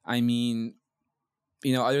 I mean,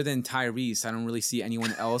 you know, other than Tyrese, I don't really see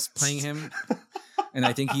anyone else playing him. And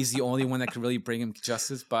I think he's the only one that could really bring him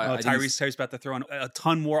justice. But I think Tyrese about to throw in a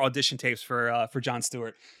ton more audition tapes for Jon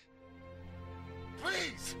Stewart.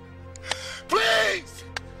 Please! Please!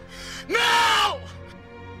 No!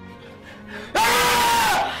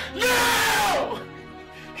 Ah! No!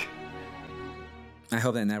 I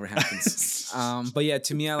hope that never happens. But yeah,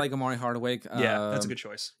 to me, I like Amari Hardwick. Yeah, that's a good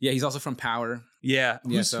choice. Yeah, he's also from Power. Yeah.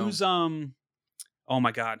 Who's oh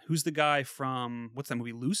my God, who's the guy from what's that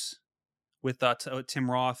movie Loose with Tim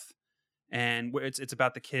Roth, and it's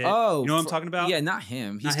about the kid. Oh, you know what I'm talking about? Yeah, not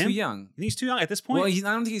him. He's Not too him? young. He's too young at this point. Well, I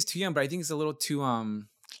don't think he's too young, but I think he's a little too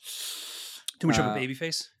Too much of a baby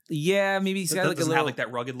face. Yeah, maybe he's got like a Doesn't little have like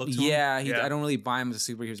that rugged look to him. Yeah, I don't really buy him as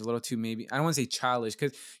a superhero. He's a little too maybe. I don't want to say childish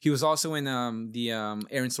because he was also in the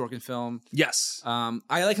Aaron Sorkin film. Yes, I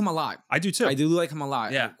like him a lot. I do too. I do like him a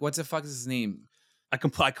lot. Yeah. What the fuck is his name? I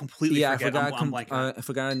completely forget. I'm blanking. I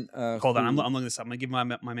forgot. Hold on, who- I'm looking this up. I'm gonna give my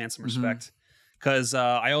man some respect because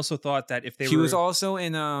I also thought that if He was also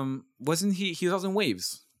in wasn't he? He was also in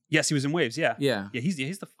Waves. Yes, he was in Waves. Yeah, Yeah.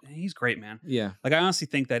 he's great, man. Yeah. Like I honestly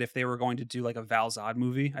think that if they were going to do like a Val Zod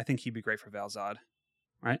movie, I think he'd be great for Val Zod.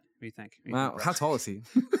 Right? What do you think? Wow. How tall is he?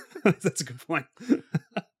 That's a good point.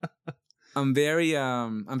 I'm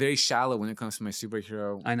very shallow when it comes to my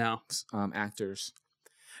superhero I know. actors.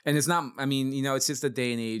 And it's not, I mean, you know, it's just the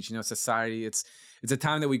day and age, you know, society. It's a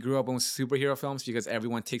time that we grew up on superhero films because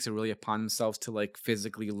everyone takes it really upon themselves to like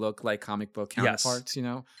physically look like comic book counterparts, you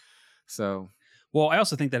know? So. Well, I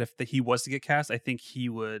also think that if he was to get cast, I think he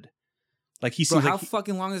would Like he Bro, seems how like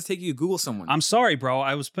fucking long does it take you to Google someone? I'm sorry, bro.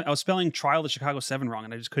 I was spelling Trial of the Chicago 7 wrong,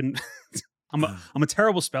 and I just couldn't. I'm a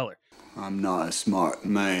terrible speller. I'm not a smart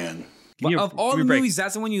man. Of all the movies,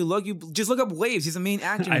 that's the one you look. You just look up Waves. He's the main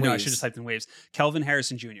actor. In I know. I Waves. should have typed in Waves. Kelvin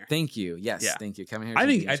Harrison Jr. Thank you. Yes, Yeah. thank you, Kevin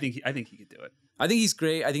Harrison. I think he could do it. I think he's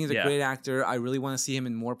great. I think he's a great actor. I really want to see him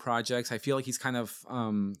in more projects. I feel like he's kind of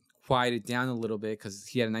quieted down a little bit because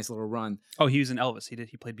he had a nice little run. Oh, he was in Elvis.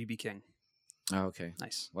 He played BB King. Oh, okay.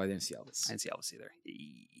 Nice. Well, I didn't see Elvis. I didn't see Elvis either.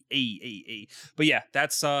 But yeah,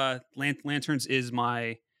 that's Lanterns is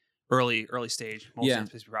my early stage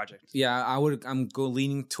multi project. Yeah, I'm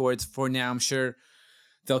leaning towards, for now, I'm sure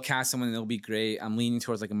they'll cast someone and it'll be great. I'm leaning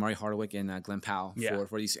towards like a Murray Hardwick and Glenn Powell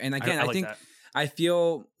for these. And again, I think that. I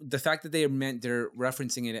feel the fact that they're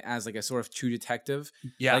referencing it as like a sort of True Detective.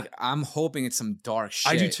 Yeah, like I'm hoping it's some dark shit.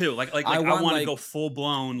 I do too. Like I want to go full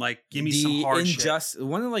blown. Like give me some hard shit.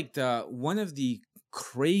 One of the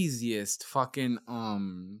craziest fucking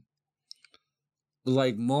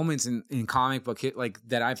like moments in comic book like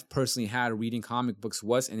that I've personally had reading comic books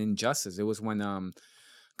was in Injustice. It was when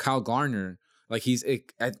Kyle Garner, like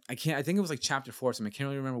I think it was like chapter 4 or something. I can't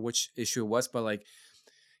really remember which issue it was, but like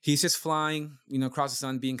he's just flying, across the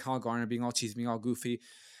sun, being Kyle Garner, being all cheesy, being all goofy.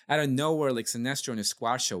 Out of nowhere, like Sinestro and his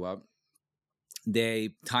squad show up.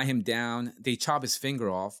 They tie him down. They chop his finger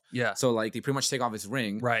off. Yeah. So like they pretty much take off his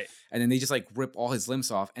ring. Right. And then they just like rip all his limbs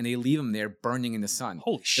off and they leave him there burning in the sun.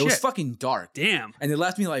 Holy shit. It was fucking dark. Damn. And it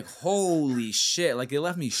left me like, holy shit. Like it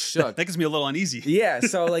left me shook. That gets me a little uneasy. Yeah.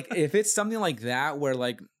 So like if it's something like that where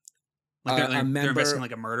like they're investigating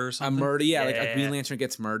like a murder or something? A murder, yeah. Like a Green Lantern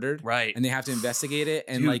gets murdered. Right. And they have to investigate it.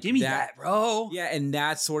 And dude, like give me that, bro. Yeah, and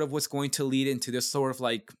that's sort of what's going to lead into this sort of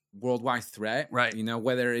like worldwide threat. Right.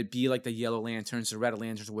 Whether it be like the Yellow Lanterns or Red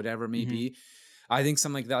Lanterns or whatever it may be. I think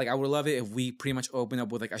something like that. Like I would love it if we pretty much open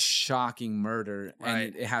up with like a shocking murder,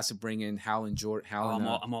 and it has to bring in Hal and Jordan.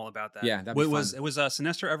 I'm all about that. Yeah, was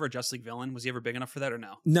Sinestro ever a Justice League villain? Was he ever big enough for that or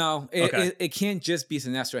no? No, it can't just be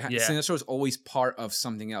Sinestro. Yeah. Sinestro is always part of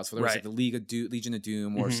something else, whether it's like the Legion of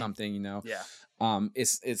Doom or something. Yeah.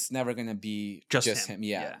 It's never gonna be just him.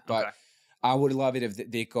 Yeah, but. Okay. I would love it if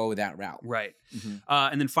they go that route. Right.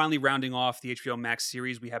 And then finally rounding off the HBO Max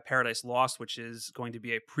series, we have Paradise Lost, which is going to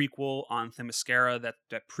be a prequel on Themyscira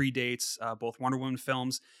that predates both Wonder Woman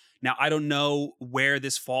films. Now, I don't know where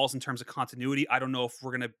this falls in terms of continuity. I don't know if we're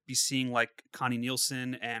going to be seeing like Connie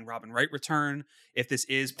Nielsen and Robin Wright return. If this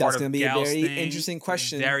is part of Gal's thing. That's going to be a very thing. interesting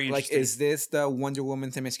question. Very interesting. Like, is this the Wonder Woman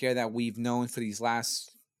Themyscira that we've known for these last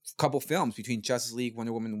couple films between Justice League,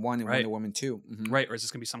 Wonder Woman 1 and Wonder Woman 2. Right, or is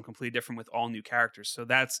this going to be something completely different with all new characters? So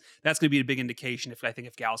that's going to be a big indication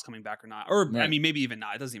if Gal's coming back or not. Or I mean, maybe even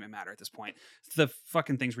not. It doesn't even matter at this point. The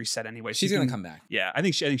fucking thing's reset anyway. She's going to come back. Yeah, I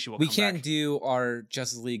think she will. We can't do our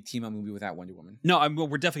Justice League team up movie without Wonder Woman. No,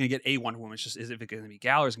 we're definitely going to get a Wonder Woman. It's just is it going to be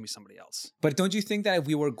Gal or is it going to be somebody else? But don't you think that if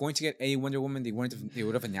we were going to get a Wonder Woman, they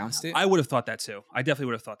would have announced it? I would have thought that too. I definitely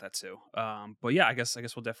would have thought that too. But yeah, I guess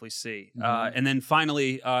we'll definitely see. And then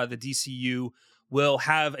finally, the DCU will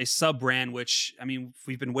have a sub-brand, which, I mean,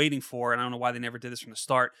 we've been waiting for, and I don't know why they never did this from the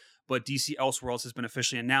start, but DC Elseworlds has been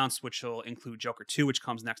officially announced, which will include Joker 2, which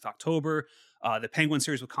comes next October, the Penguin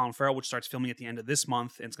series with Colin Farrell, which starts filming at the end of this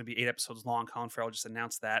month, and it's going to be 8 episodes long. Colin Farrell just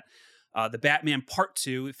announced that. The Batman Part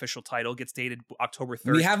 2 official title gets dated October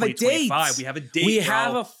 3rd, We have a date. We have a date, We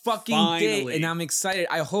have a fucking date, and I'm excited.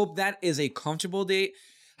 I hope that is a comfortable date.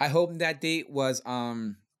 I hope that date was...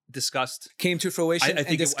 came to fruition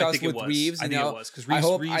and discussed with Reeves. I think it was because I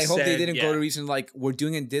hope they didn't go to Reeves and like, we're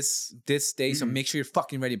doing it this day, so make sure you're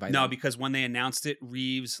fucking ready by then. No, because when they announced it,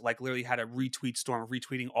 Reeves like literally had a retweet storm of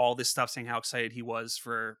retweeting all this stuff, saying how excited he was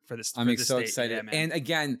for this. I'm so excited. Yeah, and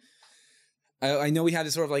again, I know we had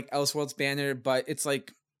this sort of like Elseworlds banner, but it's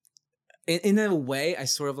like. In a way, I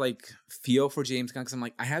sort of like feel for James Gunn because I'm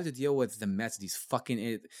like, I have to deal with the mess of these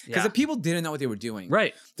fucking because the people didn't know what they were doing.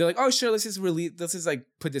 Right? They're like, oh sure, let's just like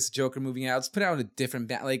put this Joker movie out. Let's put out a different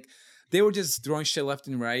like they were just throwing shit left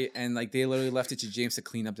and right, and like they literally left it to James to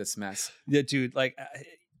clean up this mess. Yeah, dude. Like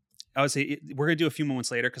I would say we're gonna do a few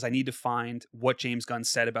moments later because I need to find what James Gunn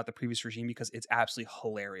said about the previous regime because it's absolutely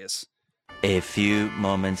hilarious. A few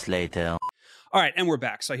moments later. All right, and we're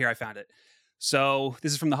back. So here I found it. So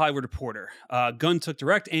this is from the Hollywood Reporter. Gunn took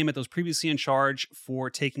direct aim at those previously in charge for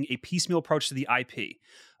taking a piecemeal approach to the IP.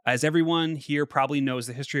 As everyone here probably knows,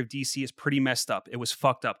 the history of DC is pretty messed up. It was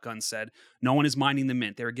fucked up, Gunn said. No one is minding the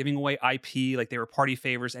mint. They were giving away IP like they were party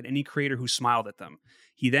favors at any creator who smiled at them.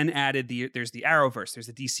 He then added there's the Arrowverse, there's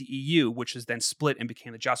the DCEU, which was then split and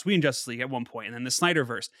became the Joss Whedon Justice League at one point, and then the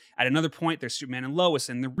Snyderverse. At another point, there's Superman and Lois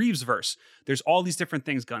and the Reevesverse. There's all these different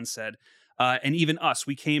things, Gunn said. And even us,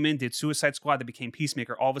 we came in, did Suicide Squad, that became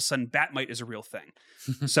Peacemaker. All of a sudden, Batmite is a real thing.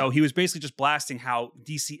 So he was basically just blasting how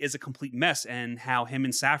DC is a complete mess and how him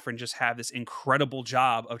and Safran just have this incredible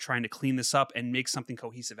job of trying to clean this up and make something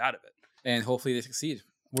cohesive out of it. And hopefully they succeed.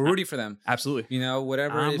 We're rooting for them. Absolutely. You know,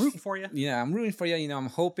 whatever. I'm rooting for you. Yeah, I'm rooting for you. You know, I'm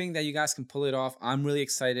hoping that you guys can pull it off. I'm really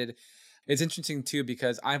excited. It's interesting too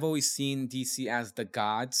because I've always seen DC as the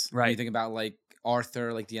gods. Right. When you think about like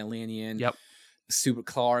Arthur, like the Atlantean. Yep.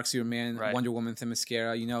 Clark, Superman, Right. Wonder Woman,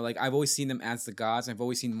 Themyscira. You know, like I've always seen them as the gods. I've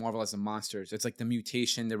always seen Marvel as the monsters. It's like the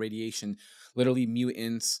mutation, the radiation, literally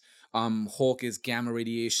mutants. Hulk is gamma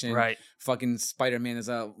radiation. Right. Fucking Spider-Man is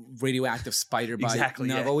a radioactive spider bite. Exactly, You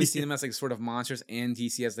know, yeah. I've always seen them as like sort of monsters and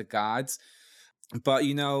DC as the gods. But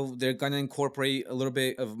you know, they're gonna incorporate a little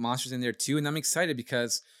bit of monsters in there too, and I'm excited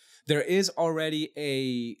because there is already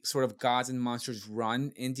a sort of gods and monsters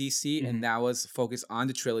run in DC, and that was focused on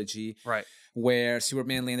the trilogy. Right. Where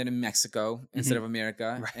Superman landed in Mexico instead of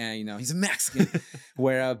America, Right. and you know he's a Mexican.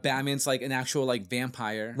 Where Batman's like an actual like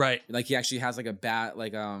vampire, Right. Like he actually has like a bat,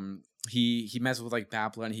 like he messes with like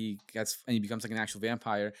bat blood, and he becomes like an actual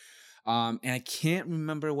vampire. And I can't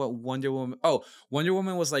remember what Wonder Woman. Oh, Wonder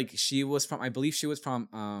Woman was like I believe she was from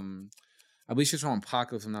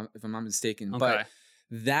Apocalypse, if I'm not mistaken. Okay. But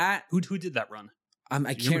that Who did that run? I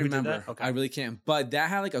Do you can't remember who did remember. that? Okay. I really can't. But that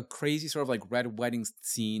had like a crazy sort of like red wedding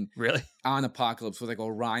scene Really? on Apocalypse with like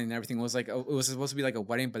Orion and everything. It was like it was supposed to be like a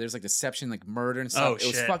wedding, but there's like deception, like murder and stuff. Oh, it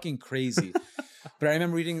was shit. fucking crazy. But I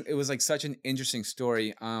remember reading it was like such an interesting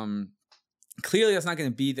story. Clearly that's not going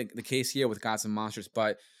to be the case here with Gods and Monsters,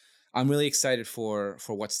 but I'm really excited for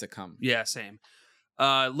what's to come. Yeah, same.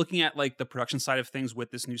 Looking at like the production side of things with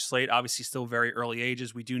this new slate, obviously still very early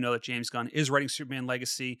ages. We do know that James Gunn is writing Superman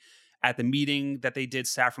Legacy. At the meeting that they did,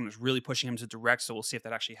 Safran was really pushing him to direct, so we'll see if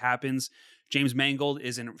that actually happens. James Mangold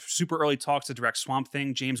is in super early talks to direct Swamp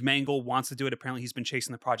Thing. James Mangold wants to do it. Apparently, he's been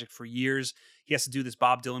chasing the project for years. He has to do this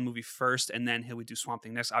Bob Dylan movie first, and then he'll do Swamp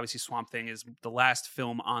Thing next. Obviously, Swamp Thing is the last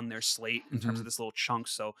film on their slate in terms of this little chunk,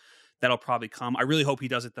 so that'll probably come. I really hope he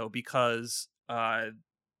does it, though, because I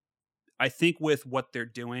think with what they're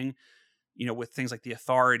doing, you know, with things like The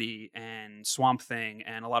Authority and Swamp Thing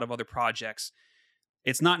and a lot of other projects,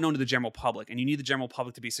 it's not known to the general public, and you need the general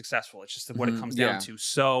public to be successful. It's just what it comes down to.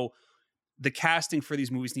 So the casting for these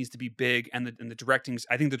movies needs to be big, and the directing,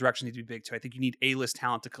 I think the direction needs to be big too. I think you need A-list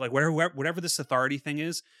talent to, like, whatever this Authority thing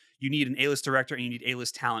is, you need an A-list director and you need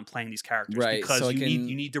A-list talent playing these characters, Right, because so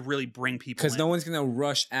you need to really bring people in. Because no one's gonna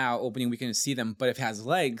rush out opening weekend to see them, but if it has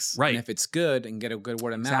legs, Right. and if it's good and get a good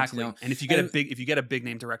word of Exactly. mouth, you know, And if you get a big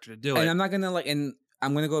name director to do it, and I'm not gonna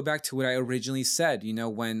I'm gonna go back to what I originally said. You know,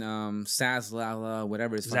 when Sazlala,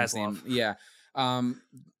 whatever his fucking name, yeah.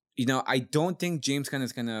 You know, I don't think James Gunn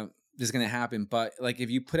is gonna happen. But like, if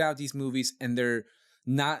you put out these movies and they're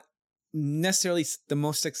not necessarily the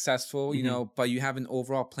most successful, you know, but you have an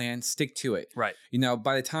overall plan, stick to it. right, You know,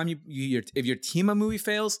 by the time if your team up movie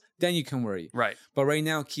fails, then you can worry. right. But right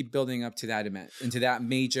now, keep building up to that event, into that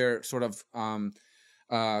major sort of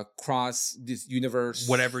cross this universe,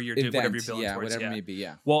 Whatever you're doing, event. whatever you're building yeah, towards, whatever yeah. it may be,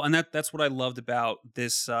 yeah. Well, and that's what I loved about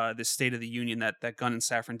this State of the Union that Gunn and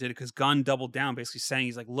Safran did, because Gunn doubled down, basically saying,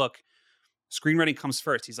 he's like, look, screenwriting comes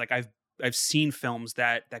first. He's like, I've seen films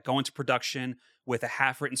that go into production with a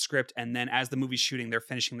half-written script, and then as the movie's shooting, they're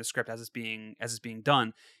finishing the script as it's being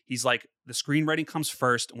done. He's like, the screenwriting comes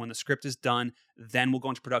first. When the script is done, then we'll go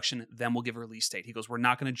into production, then we'll give a release date. He goes, we're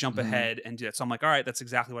not going to jump ahead and do that. So I'm like, all right, that's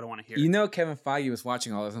exactly what I want to hear. You know, Kevin Feige was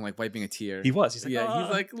watching all this and like wiping a tear. He was. He's like, yeah,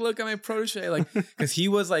 he's like, look at my protege, like, because he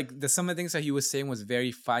was like, some of the things that he was saying was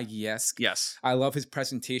very Feige-esque. yes. I love his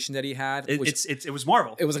presentation that he had. It was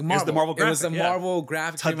Marvel. It was like It Marvel. was the Marvel graphic. It was the yeah. Marvel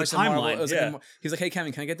graphic. Type pretty much the the Marvel. timeline, It was yeah. like, he was like, hey,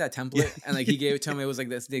 Kevin, can I get that template? And like, he gave it to him. It was like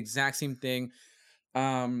the exact same thing.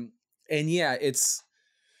 And yeah, it's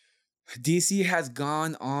DC has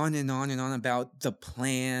gone on and on and on about this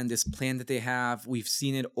plan that they have. We've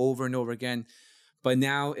seen it over and over again, but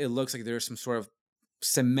now it looks like there's some sort of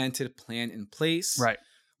cemented plan in place. Right.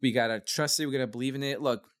 We gotta trust it. We gotta believe in it.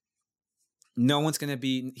 Look, he's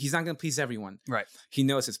not gonna please everyone. Right. He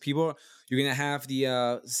knows this. You're gonna have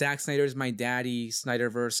the Zack Snyder's My Daddy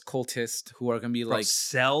Snyderverse cultists who are gonna be like,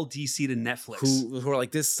 sell DC to Netflix. who are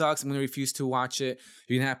like, this sucks, I'm gonna refuse to watch it.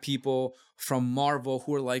 You're gonna have people from Marvel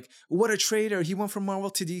who are like, what a traitor, he went from Marvel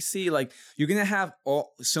to DC. Like, you're gonna have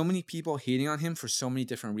so many people hating on him for so many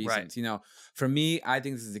different reasons. Right. You know, for me, I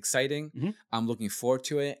think this is exciting. Mhm. I'm looking forward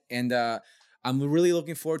to it, and I'm really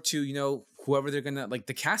looking forward to, you know, whoever they're gonna, like,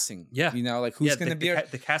 the casting. Yeah. You know, like, who's gonna be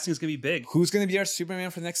the casting is gonna be big. who's gonna be our Superman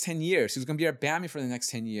for the next 10 years? Who's gonna be our Batman for the next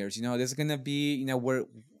 10 years? You know, there's gonna be, you know,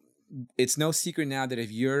 it's no secret now that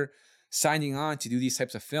if you're signing on to do these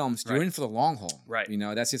types of films, you're in for the long haul. Right. You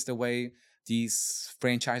know, that's just the way these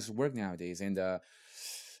franchises work nowadays. And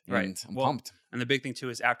I'm pumped. And the big thing too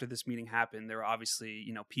is after this meeting happened, there were obviously,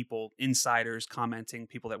 people, insiders commenting,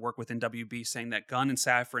 people that work within WB saying that Gunn and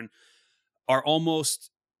Safran are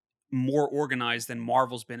almost more organized than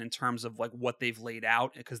Marvel's been in terms of like what they've laid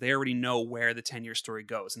out, because they already know where the 10-year story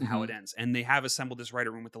goes and how it ends. And they have assembled this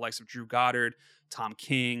writer room with the likes of Drew Goddard, Tom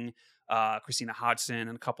King, Christina Hodgson,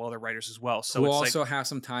 and a couple other writers as well. So who it's also have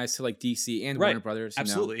some ties to like DC and Warner Brothers.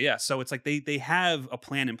 Absolutely, yeah. So it's like they have a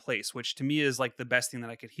plan in place, which to me is like the best thing that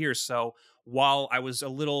I could hear. So while I was a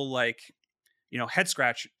little like, head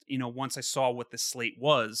scratch, once I saw what the slate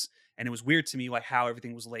was, and it was weird to me like how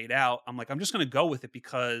everything was laid out, I'm like, I'm just going to go with it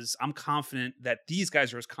because I'm confident that these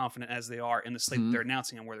guys are as confident as they are in the slate that they're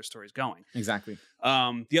announcing and where their story is going. Exactly.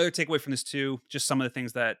 The other takeaway from this too, just some of the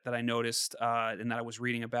things that I noticed and that I was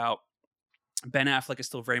reading about. Ben Affleck is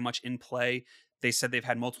still very much in play. They said they've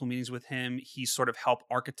had multiple meetings with him. He's sort of helped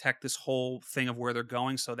architect this whole thing of where they're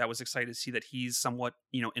going. So that was excited to see that he's somewhat,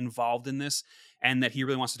 involved in this and that he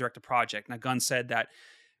really wants to direct a project. Now, Gunn said that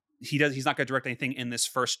he's not going to direct anything in this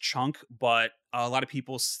first chunk, but a lot of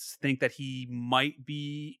people think that he might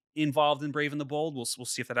be involved in Brave and the Bold. We'll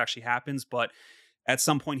see if that actually happens, but at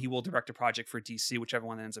some point he will direct a project for DC, whichever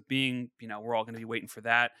one that ends up being. We're all going to be waiting for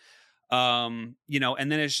that. And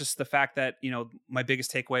then it's just the fact that, my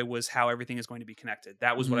biggest takeaway was how everything is going to be connected.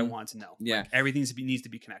 That was what I wanted to know. Yeah. Like, everything needs to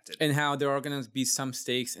be connected. And how there are going to be some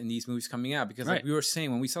stakes in these movies coming out. Because like we were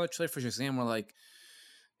saying, when we saw the trailer for Shazam, we're like,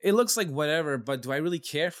 it looks like whatever, but do I really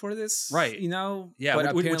care for this? Right. Yeah.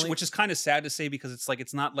 But which is kind of sad to say, because it's like,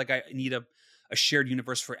 it's not like I need a shared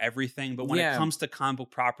universe for everything. But when it comes to comic book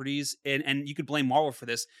properties, and you could blame Marvel for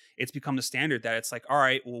this, it's become the standard that it's like, all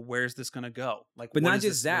right, well, where's this going to go? Like, but not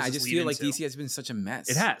just that. I just feel like DC has been such a mess.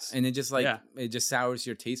 It has. And it just it just sours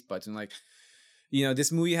your taste buds. And like,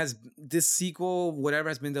 this movie this sequel, whatever,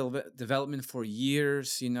 has been development for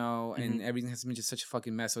years, and everything has been just such a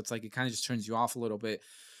fucking mess. So it's like, it kind of just turns you off a little bit.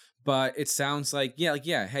 But it sounds like,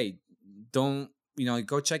 hey, don't,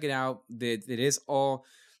 go check it out. It is all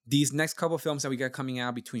these next couple of films that we got coming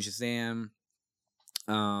out between Shazam,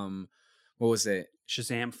 what was it?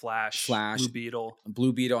 Shazam, Flash, Blue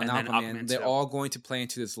Beetle, and then Aquaman. They're all going to play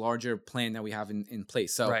into this larger plan that we have in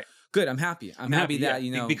place. So right. Good. I'm happy. I'm happy that,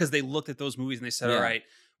 because they looked at those movies and they said, all right,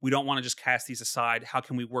 we don't want to just cast these aside. How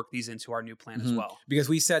can we work these into our new plan as well? Because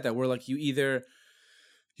we said that we're like, you either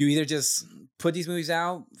just put these movies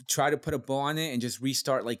out, try to put a bow on it, and just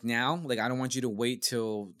restart like now. Like, I don't want you to wait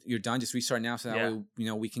till you're done. Just restart now, so that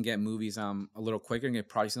way, we can get movies a little quicker and get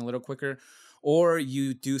products in a little quicker. Or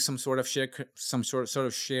you do some sort of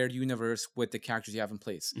shared universe with the characters you have in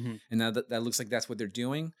place. And that looks like that's what they're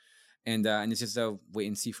doing. And it's just a wait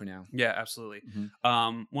and see for now. Yeah, absolutely.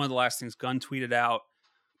 One of the last things, Gunn tweeted out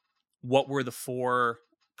what were the 4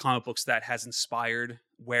 comic books that has inspired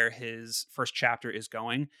where his first chapter is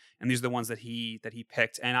going, and these are the ones that he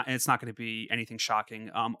picked, and it's not going to be anything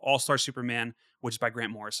shocking. All-Star Superman, which is by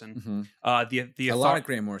Grant Morrison. A lot of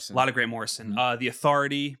Grant Morrison. The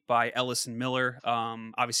Authority by Ellis and Miller.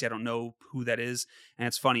 Obviously I don't know who that is, and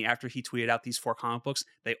it's funny, after he tweeted out these 4 comic books,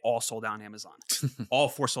 they all sold out on Amazon. All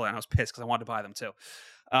 4 sold out, and I was pissed because I wanted to buy them too.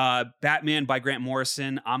 Batman by Grant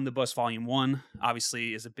Morrison, Omnibus Volume 1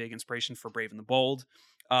 obviously is a big inspiration for Brave and the Bold.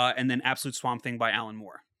 And then Absolute Swamp Thing by Alan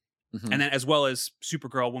Moore. And then as well as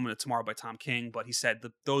Supergirl, Woman of Tomorrow by Tom King. But he said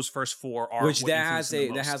that those first 4 are which that has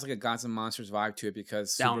like a Gods and Monsters vibe to it,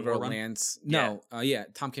 because Supergirl lands.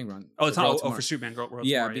 Tom King run. For Superman, Girl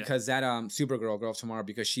Tomorrow, because that Supergirl, Girl of Tomorrow,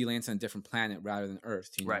 because she lands on a different planet rather than Earth.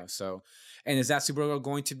 Know? So, and is that Supergirl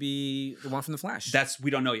going to be the one from the Flash? We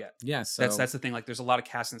don't know yet. Yeah, so that's the thing. Like, there's a lot of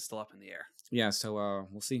casting still up in the air. Yeah, so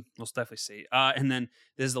we'll see. We'll definitely see. And then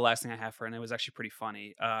this is the last thing I have for, and it was actually pretty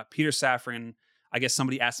funny. Peter Safran, I guess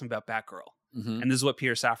somebody asked him about Batgirl, and this is what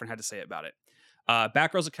Peter Safran had to say about it.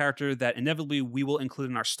 Batgirl's a character that inevitably we will include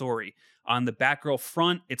in our story. On the Batgirl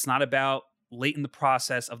front, it's not about late in the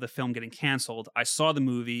process of the film getting canceled. I saw the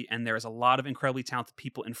movie, and there is a lot of incredibly talented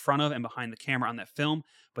people in front of and behind the camera on that film,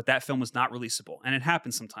 but that film was not releasable. And it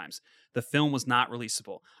happens sometimes. The film was not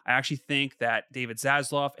releasable. I actually think that David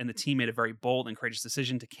Zaslav and the team made a very bold and courageous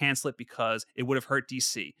decision to cancel it, because it would have hurt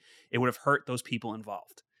DC. It would have hurt those people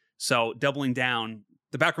involved. So doubling down,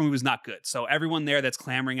 the Batgirl movie was not good. So everyone there that's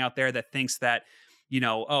clamoring out there that thinks that,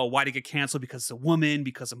 why did it get canceled? Because it's a woman,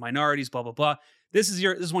 because of minorities, blah, blah, blah. This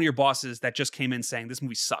is one of your bosses that just came in saying this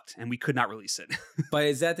movie sucked and we could not release it. But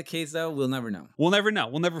is that the case though? We'll never know. We'll never know.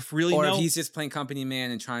 We'll never really know. Or if he's just playing company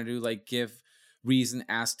man and trying to give reason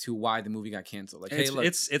as to why the movie got canceled. Like, hey, look,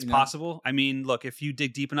 it's possible. I mean, look, if you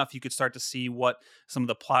dig deep enough, you could start to see what some of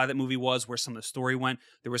the plot of that movie was, where some of the story went.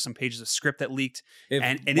 There were some pages of script that leaked,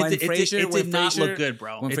 and it did not look good,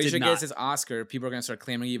 bro. When Frasier gets his Oscar, people are going to start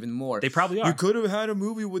clamoring even more. They probably are. You could have had a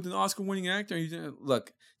movie with an Oscar-winning actor.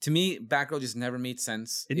 Look, to me, Batgirl just never made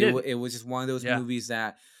sense. It was just one of those movies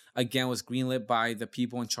that, again, was greenlit by the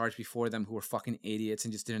people in charge before them who were fucking idiots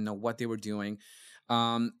and just didn't know what they were doing.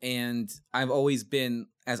 And I've always been,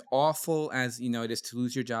 as awful as it is to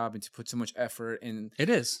lose your job and to put so much effort and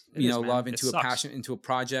love into a passion, into a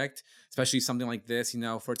project, especially something like this,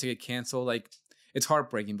 for it to get canceled, like, it's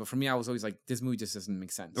heartbreaking. But for me, I was always like, this movie just doesn't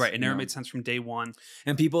make sense. Right. It never made sense from day one.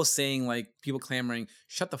 And people clamoring,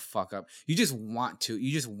 shut the fuck up. You just want,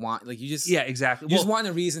 yeah, exactly. You just want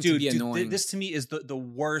a reason to be annoying. This to me is the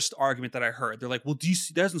worst argument that I heard. They're like, well,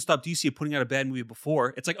 that doesn't stop DC putting out a bad movie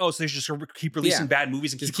before. It's like, oh, so they should just keep releasing bad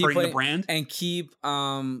movies and just keep hurting the brand? And keep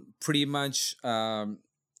pretty much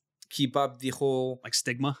keep up the whole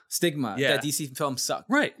stigma that DC films suck.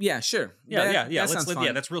 Right. Yeah, sure. Yeah. That sounds fun.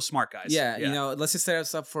 Yeah, that's real smart, guys. Yeah, let's just set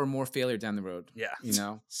us up for more failure down the road.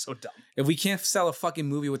 Yeah. So dumb. If we can't sell a fucking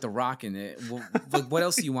movie with The Rock in it, what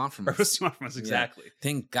else do you want from us? What else do you want from us? Exactly. Yeah.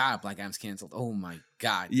 Thank God Black Adam's canceled. Oh my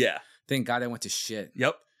God. Yeah. Thank God I went to shit.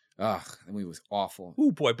 Yep. Ugh, that movie was awful.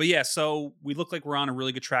 Oh boy, but yeah, so we look like we're on a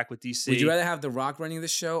really good track with DC. Would you rather have The Rock running the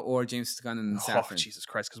show or James Gunn and Safran? Oh Jesus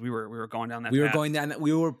Christ, because we were going down that path.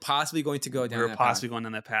 We were possibly going to go down that path. Going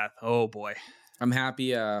down that path. Oh boy. I'm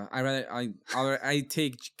happy. I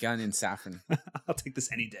take Gunn and Safran. I'll take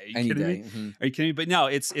this any day. Any day. Me? Mm-hmm. Are you kidding me? But no,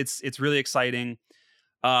 it's really exciting.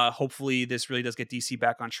 Hopefully this really does get DC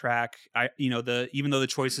back on track. Even though the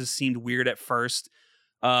choices seemed weird at first,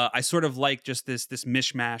 I sort of like just this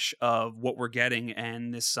mishmash of what we're getting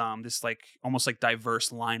and this like almost like diverse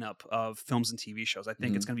lineup of films and TV shows. I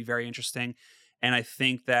think it's going to be very interesting, and I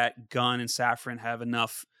think that Gunn and Safran have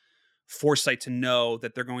enough foresight to know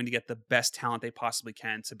that they're going to get the best talent they possibly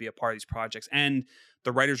can to be a part of these projects. And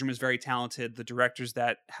the writers' room is very talented. The directors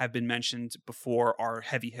that have been mentioned before are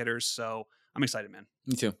heavy hitters, so I'm excited, man.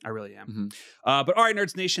 Me too. I really am. Mm-hmm. But all right,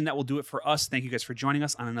 Nerds Nation, that will do it for us. Thank you guys for joining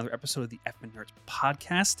us on another episode of the F-Men Nerds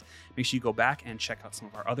podcast. Make sure you go back and check out some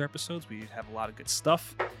of our other episodes. We have a lot of good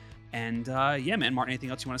stuff. And yeah, man, Martin, anything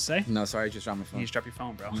else you want to say? No, sorry, I just dropped my phone. You just dropped your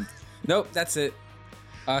phone, bro. Nope, that's it.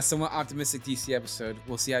 Somewhat optimistic DC episode.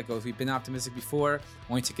 We'll see how it goes. We've been optimistic before,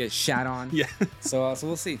 only to get shat on. Yeah. So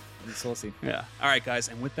we'll see. Yeah. All right, guys.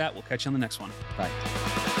 And with that, we'll catch you on the next one.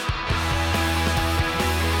 Bye.